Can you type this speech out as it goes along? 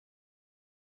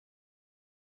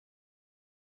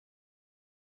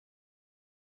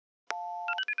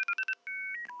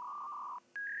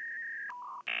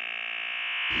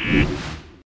Hello?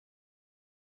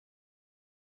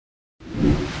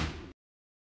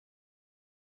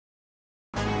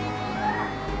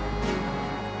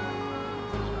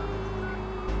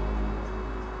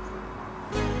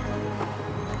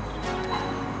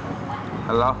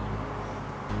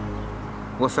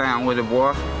 What's down with it,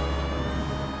 boy?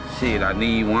 Shit, I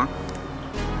need one.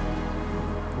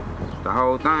 The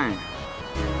whole thing.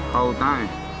 Whole thing.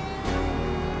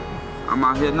 I'm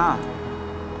out here now.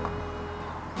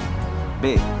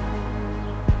 Big.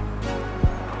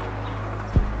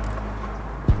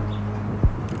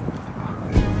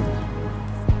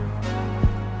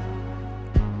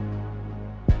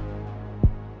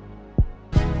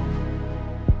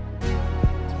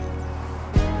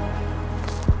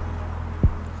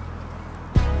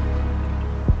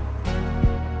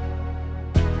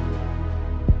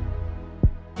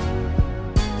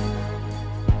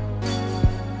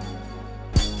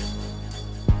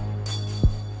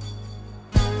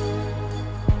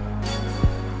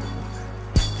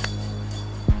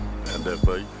 That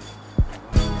for you.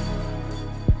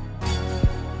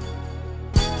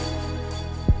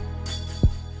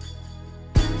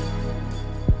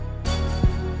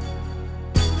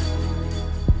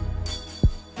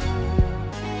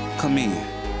 Come in.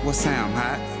 What sound,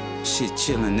 hot? Shit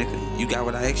chillin', nigga. You got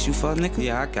what I asked you for, nigga?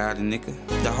 Yeah, I got it, nigga.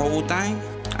 The whole thing?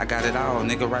 I got it all,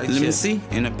 nigga, right here. Let me see.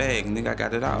 In the bag, nigga, I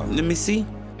got it all. Let me see.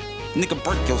 Nigga,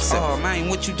 break yourself. Oh, man,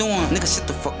 what you doing? Nigga, shut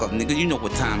the fuck up, nigga. You know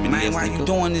what time it is, man, why you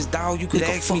doing this, dog? You could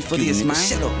ask me for this, man.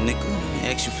 Shut up, nigga. I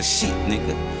ain't ask you for shit,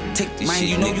 nigga. Take this shit,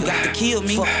 you know you got to kill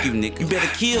me. Fuck you, nigga. You better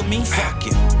kill me. Fuck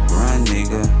you. Run,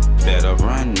 nigga. Better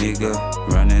run, nigga.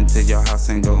 Run into your house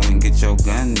and go and get your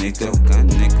gun, nigga.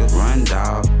 Run,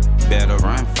 dog. Better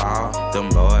run, fall. Them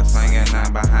boys slinging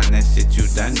out behind that shit you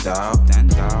done, dog.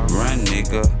 Run,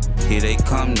 nigga. Here they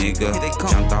come, nigga.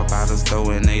 Jumped off out the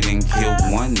store and they done killed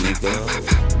one, nigga.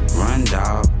 Run,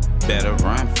 dog. Better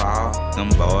run, fall. Them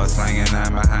boys slinging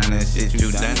out behind that shit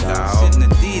you done, dog.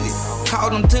 Shouldn't have did it.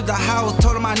 Called him to the house,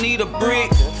 told him I need a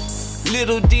brick.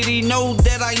 Little did he know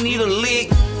that I need a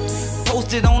lick.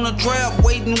 Posted on the trap,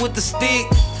 waiting with the stick.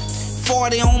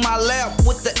 40 on my lap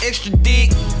with the extra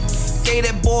dick. Gave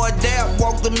that boy a dap,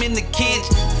 walked him in the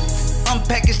kitchen.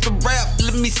 Unpackaged the rap,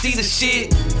 let me see the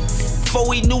shit.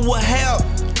 Before he knew what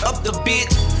happened, up the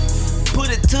bitch. Put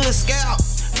it to his scalp,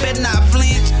 better not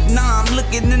flinch. Nah, I'm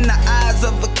looking in the eyes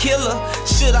of a killer.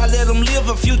 Should I let him live?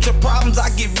 A future problems I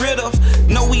get rid of.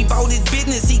 Know he bought his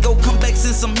business, he gon' come back,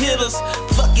 send some hitters.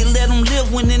 Fuck it, let him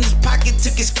live when in his pocket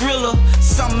took his griller.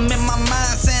 Something in my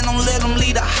mind saying don't let him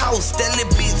leave the house. That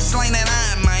little bitch slain that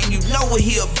iron, man, you know what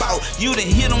he about. You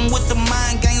done hit him with the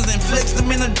mind games and flexed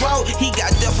him in a drought. He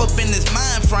got death up in his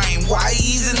mind frame, why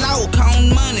he easing out?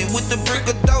 Counting money with the brick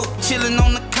of dope, chilling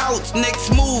on the couch.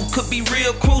 Next move could be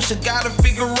real crucial, gotta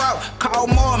figure out.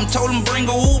 Call Martin, told him bring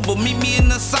a Uber, meet me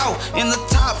in the south. In the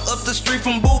top, up the street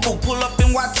from Boo Boo, pull up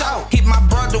and watch out. Hit my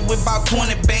brother with about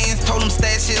 20 bands, told him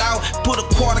stash it out. Put a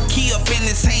quarter key up in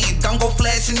his hand, don't go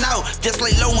flashing out. Just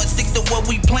lay low and stick to what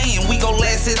we playing, we gon'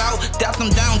 last it out. Dapped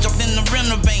him down, jumped in the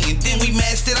rental van, then we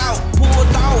mashed it out.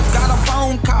 Pulled off, got a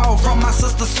phone call from my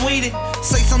sister Sweetie.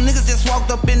 Say some niggas just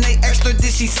walked up and they extra,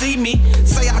 did she see me?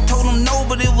 Say I told them no,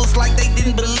 but it was like they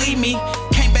didn't believe me.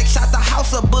 Came back, shot the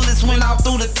house up, bullets went out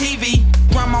through the TV.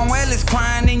 Grandma Alice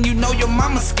crying and you know your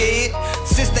mama scared.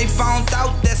 Since they found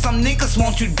out that some niggas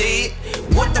want you dead.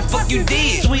 What the fuck you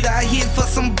did? Sweet, I hid for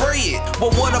some bread.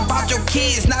 But what about your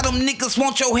kids? Now them niggas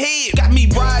want your head. Got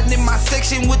me riding in my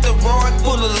section with the rod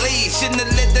full of lead. Shouldn't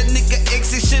have let that nigga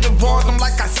exit, should've robbed him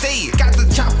like I said. Got the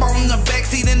chop on the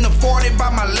backseat and the 40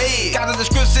 by my leg. Got a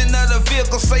description of the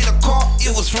vehicle, say the car,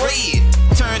 it was red.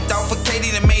 Turned off for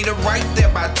Katie and made it right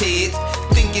there by Ted.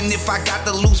 Thinking if I got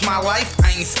to lose my life,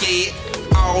 I ain't scared.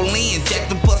 All in,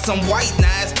 jacked him for some white,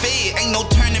 now it's fed. Ain't no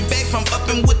turning back from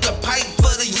upping with the pipe for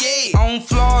the yeah. On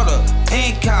Florida,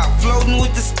 Hancock, floating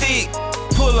with the stick.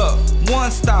 Pull up,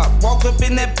 one stop, walk up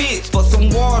in that bitch for some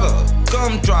water.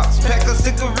 Gumdrops, pack of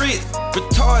cigarettes,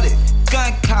 retarded,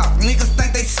 gun cock, niggas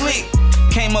think they slick.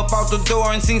 Came up out the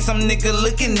door and seen some nigga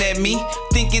looking at me.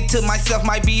 Thinking to myself,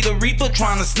 might be the Reaper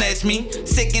trying to snatch me.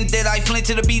 Second that I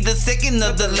flinched to be the second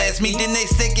of the last me. Then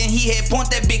next second he had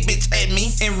point that big bitch at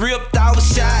me and ripped out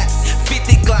shots.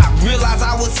 50 Glock, realized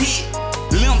I was hit.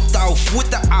 Limped off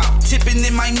with the op, tipping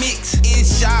in my mix. In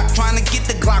shock, trying to get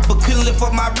the Glock, but couldn't lift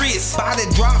up my wrist. Body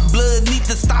drop, blood need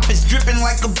to stop, it's dripping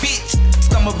like a bitch.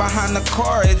 Stumbled behind the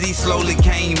car as he slowly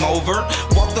came over.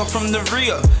 Walked up from the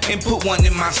rear and put one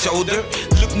in my shoulder.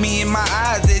 Looked me in my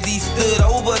eyes as he stood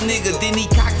over nigga. Then he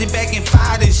cocked it back and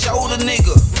fired and showed a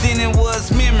nigga. Then it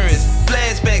was memories,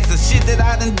 flashbacks of shit that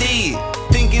I done did.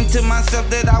 Thinking to myself, myself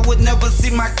that I would never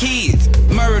see my kids.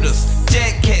 Murders,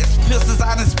 jackass, pistols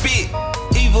I done spit.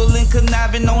 Evil and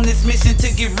conniving on this mission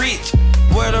to get rich.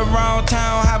 Word around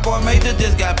town, HotBoyMajor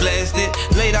just got blasted.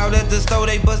 Laid out at the store,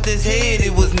 they bust his head,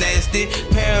 it was nasty.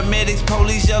 Paramedics,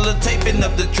 police, yellow taping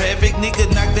up the traffic.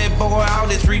 Nigga knock that boy out,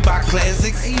 it's Reaper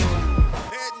classics.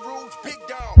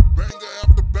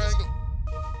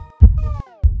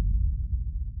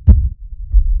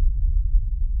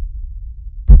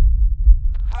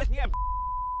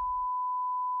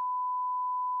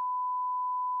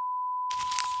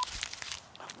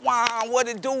 Wow, what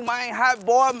it do, man?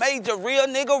 HotBoyMajor, real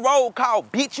nigga roll call.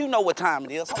 Bitch, you know what time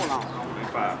it is. Hold on.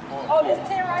 Oh, this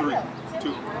 10 right here.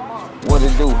 2. What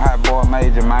it do,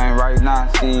 HotBoyMajor, man? Right now,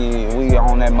 see, we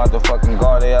on that motherfucking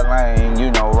Gardell Lane. You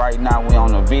know, right now we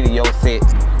on a video set.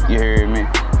 You heard me?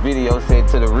 Video set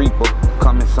to the Reaper,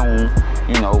 coming soon.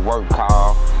 You know, work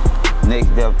call. Next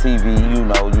Dev TV, you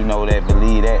know that,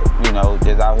 believe that. You know,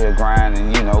 just out here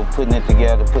grinding, you know, putting it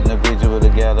together, putting the visual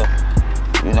together.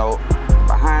 You know,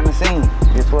 behind the scenes,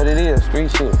 it's what it is, street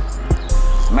shit.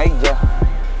 Major.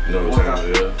 You know what time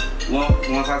it is?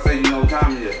 Once I say you know what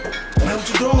time it is. Man, what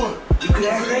you doing? You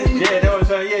couldn't. Yeah, that's what I'm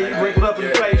saying. Yeah, you wrinkle up in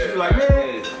the face. You like,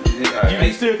 man,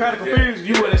 you still kind of confused.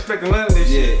 You wasn't expecting none of this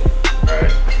shit.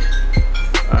 Alright,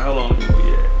 hold on.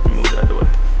 Yeah, move that the way.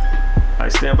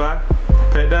 Alright, stand by.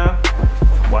 Pat down.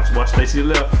 Watch, stay to your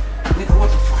left. Nigga, what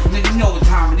the fuck? Nigga, you know what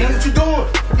time it is. Man, what you doing?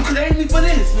 You could've asked me for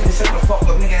this. Nigga, shut the fuck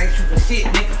up. Nigga, ask you for shit,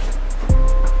 nigga.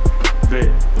 Bet.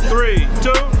 3,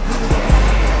 2.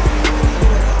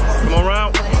 Come on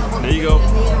around. There you go.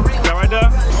 Got right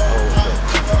there.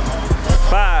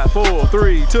 5, 4,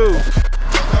 3, 2.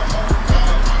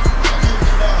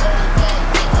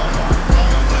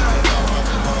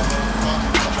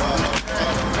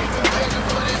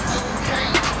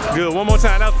 Good. One more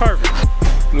time. That was perfect.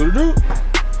 Do.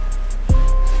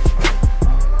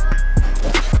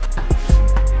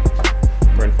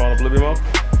 Bring the phone up a little bit more.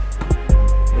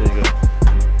 There you go.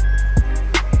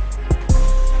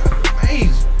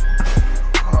 Amazing.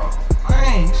 Oh,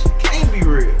 man, this shit can't be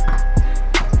real.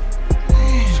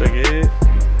 Shake your head.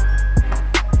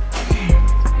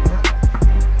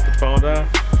 Put the phone down.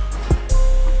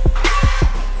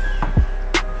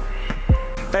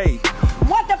 Hey.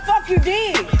 What the fuck you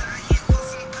did?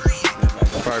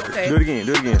 Perfect. Okay. Do it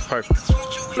again. Perfect.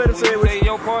 Let him say it. Say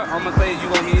your part, I'ma say you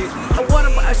gon' hit. What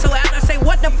about, so after I say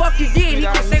what the fuck you did, he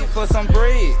can say for some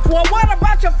bread. well, what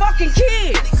about your fucking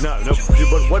kids? No, but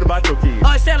what about your kids?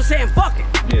 Oh, instead of saying fuck it.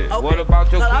 Yeah. Okay. What about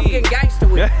your kids? I'm getting gangster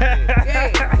with it.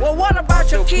 Yeah. Well, what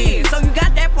about your kids? So you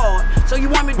got that part. So you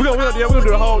want me to We're gonna do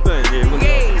the whole thing.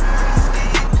 Yeah.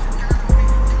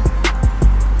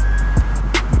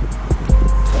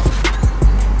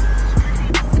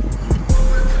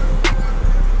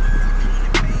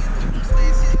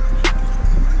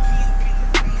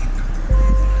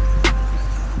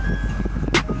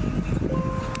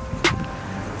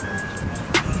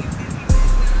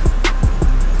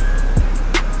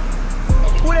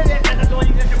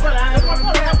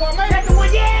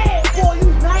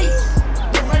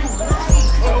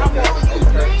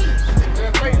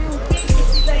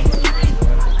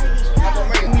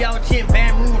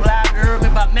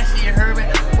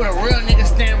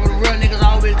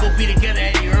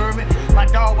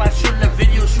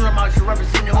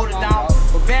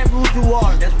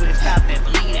 That's what it stopped at.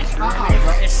 Believe that shit.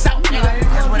 It's something, nigga.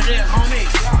 That's what it is, homie.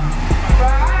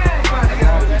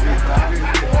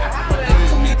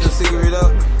 Meet the cigarette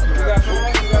up. You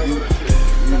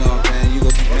know what I'm saying? You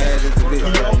gonna be mad as a bitch.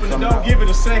 When you open the door, give it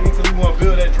a second because we want to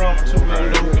build that drama too. We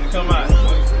don't know who's gonna come out.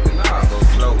 Nah, go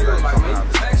slow.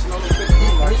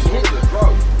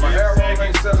 My hair roll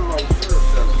ain't selling no syrup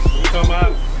selling. Come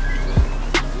out.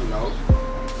 You know.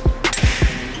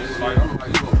 It's like, I'm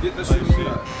like, you gonna get this shit.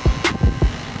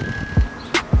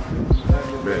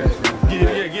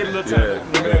 Get a little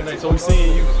time. So we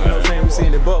seeing you, you know what I'm saying? We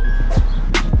seeing the bubble.